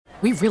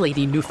We really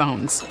need new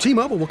phones.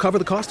 T-Mobile will cover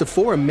the cost of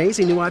 4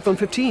 amazing new iPhone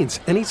 15s,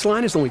 and each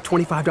line is only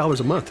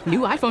 $25 a month. New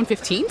iPhone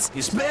 15s?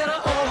 It's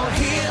better over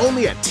here.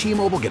 Only at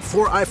T-Mobile, get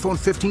 4 iPhone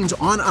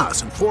 15s on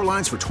us and 4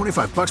 lines for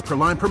 $25 per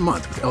line per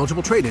month with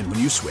eligible trade-in when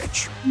you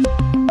switch.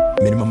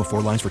 Minimum of 4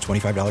 lines for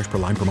 $25 per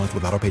line per month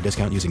with autopay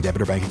discount using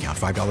debit or bank account.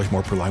 $5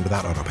 more per line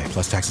without autopay,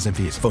 plus taxes and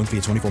fees. Phone fee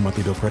at 24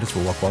 monthly bill credits for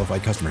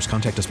well-qualified customers.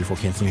 Contact us before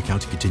canceling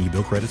account to continue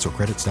bill credits or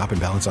credit stop and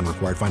balance on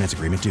required finance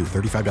agreement due.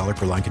 $35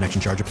 per line connection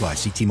charge applies.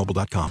 See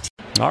T-Mobile.com.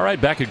 All right,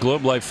 back at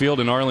Globe Life Field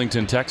in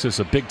Arlington, Texas,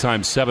 a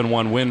big-time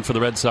 7-1 win for the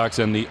Red Sox,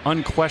 and the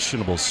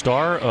unquestionable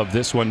star of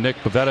this one, Nick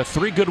Pivetta.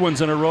 3 good ones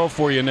in a row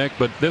for you, Nick,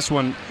 but this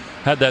one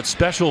had that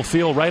special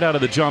feel right out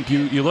of the jump.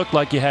 You looked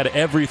like you had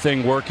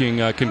everything working.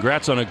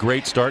 Congrats on a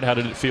great start. How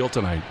did it feel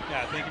tonight?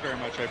 Yeah, thank you very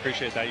much. I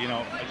appreciate that.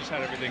 I just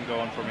had everything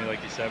going for me,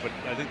 like you said, but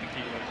I think the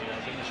key was I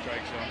was in the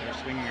strike zone. They were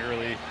swinging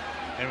early,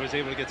 and was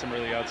able to get some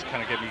early outs to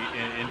kind of get me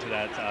into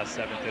that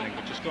 7th inning.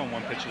 But just going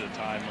one pitch at a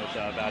time with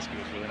Vasquez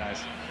was really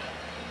nice.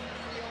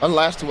 The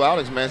last 2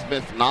 outings, man, it's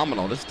been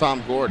phenomenal. This is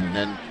Tom Gordon,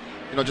 and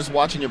just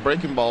watching your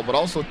breaking ball, but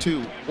also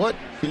too, what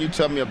can you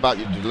tell me about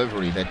your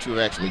delivery that you've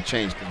actually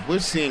changed? Because we're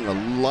seeing a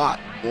lot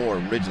more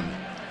rhythm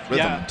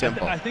and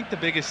tempo. I think the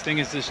biggest thing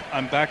is this: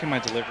 I'm back in my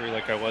delivery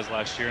like I was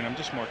last year, and I'm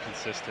just more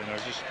consistent.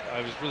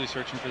 I was really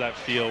searching for that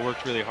feel.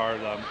 Worked really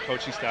hard.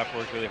 Coaching staff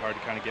worked really hard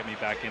to kind of get me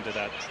back into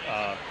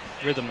that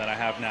rhythm that I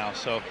have now.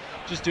 So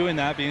just doing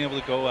that, being able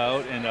to go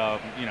out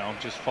and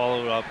just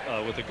follow it up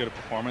with a good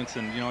performance,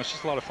 and it's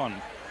just a lot of fun.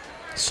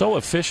 So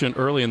efficient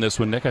early in this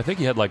one, Nick. I think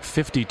he had like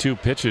 52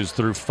 pitches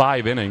through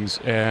 5 innings,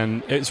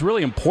 and it's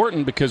really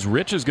important because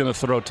Rich is going to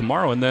throw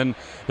tomorrow, and then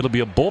it'll be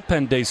a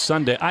bullpen day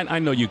Sunday. I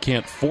know you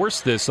can't force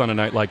this on a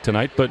night like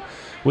tonight, but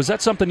was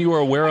that something you were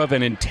aware of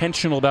and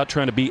intentional about,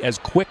 trying to be as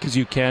quick as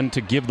you can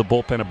to give the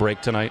bullpen a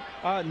break tonight?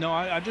 No,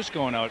 I'm just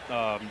going out,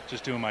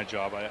 just doing my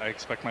job. I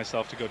expect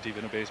myself to go deep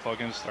in a baseball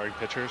game as a starting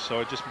pitcher, so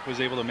I just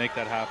was able to make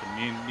that happen.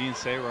 Me and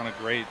Say were on a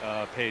great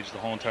page the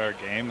whole entire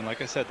game, and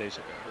like I said, they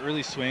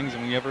early swings,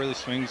 and when you have early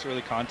swings,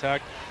 early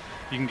contact,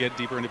 you can get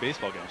deeper into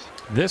baseball games.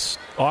 This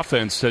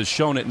offense has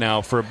shown it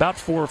now for about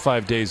 4 or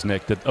 5 days,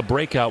 Nick, that a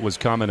breakout was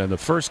coming in the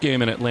first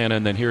game in Atlanta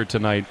and then here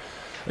tonight.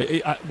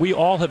 We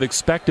all have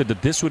expected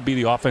that this would be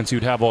the offense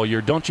you'd have all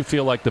year. Don't you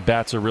feel like the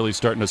bats are really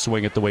starting to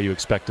swing it the way you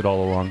expected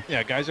all along?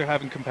 Yeah, guys are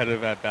having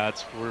competitive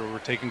at-bats. We're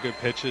taking good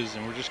pitches,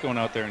 and we're just going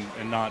out there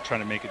and not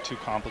trying to make it too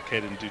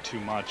complicated and do too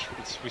much.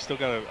 We still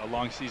got a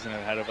long season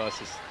ahead of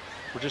us.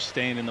 We're just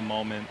staying in the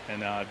moment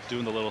and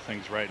doing the little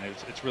things right. And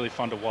it's really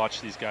fun to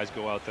watch these guys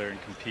go out there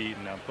and compete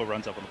and put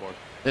runs up on the board.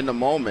 In the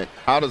moment,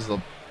 how does the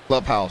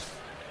clubhouse,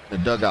 the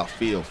dugout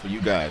feel for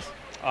you guys?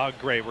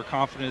 Great. We're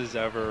confident as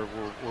ever.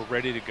 We're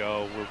ready to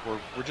go.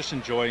 We're just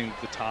enjoying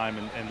the time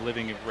and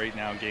living it right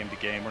now, game to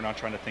game. We're not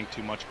trying to think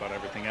too much about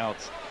everything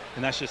else,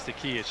 and that's just the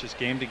key. It's just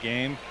game to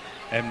game,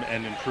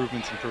 and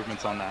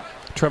improvements on that.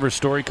 Trevor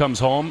Story comes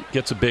home,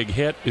 gets a big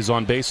hit, is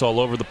on base all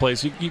over the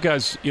place. You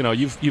guys,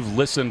 you've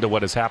listened to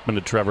what has happened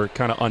to Trevor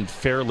kind of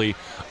unfairly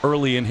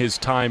early in his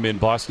time in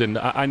Boston.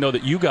 I know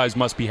that you guys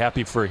must be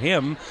happy for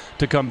him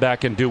to come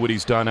back and do what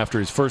he's done after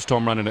his first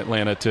home run in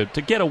Atlanta,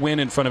 to get a win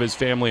in front of his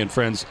family and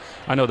friends.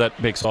 I know that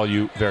makes all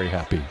you very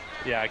happy.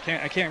 Yeah, I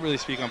can't really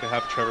speak on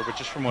behalf of Trevor, but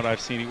just from what I've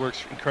seen, he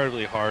works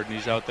incredibly hard, and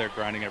he's out there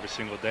grinding every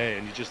single day,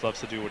 and he just loves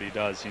to do what he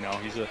does.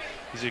 He's an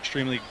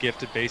extremely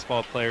gifted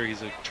baseball player.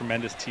 He's a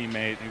tremendous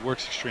teammate, and he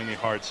works extremely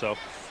hard. So,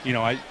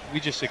 we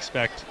just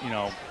expect,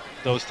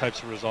 those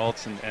types of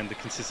results and the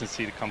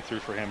consistency to come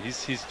through for him.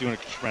 He's doing a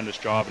tremendous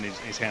job, and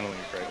he's handling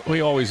it great.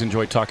 We always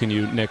enjoy talking to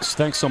you, Nick.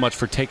 Thanks so much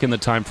for taking the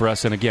time for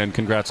us, and again,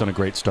 congrats on a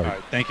great start. All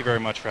right, thank you very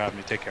much for having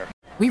me. Take care.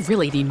 We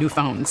really need new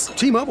phones.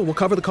 T-Mobile will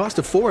cover the cost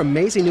of 4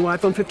 amazing new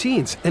iPhone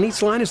 15s, and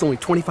each line is only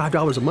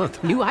 $25 a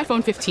month. New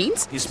iPhone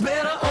 15s? It's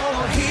better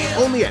over here.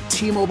 Only at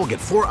T-Mobile, get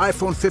 4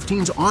 iPhone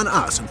 15s on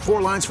us and 4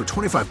 lines for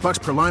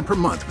 $25 per line per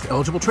month with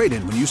eligible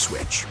trade-in when you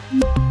switch.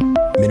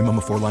 Minimum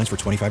of 4 lines for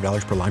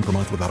 $25 per line per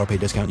month with autopay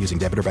discount using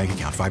debit or bank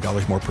account.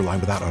 $5 more per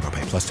line without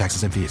autopay, plus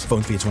taxes and fees.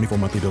 Phone fee at 24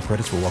 monthly bill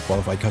credits for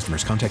well-qualified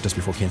customers. Contact us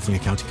before canceling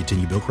account to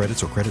continue bill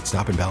credits or credit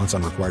stop and balance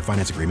on required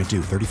finance agreement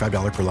due.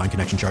 $35 per line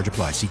connection charge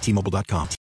applies. See T-Mobile.com.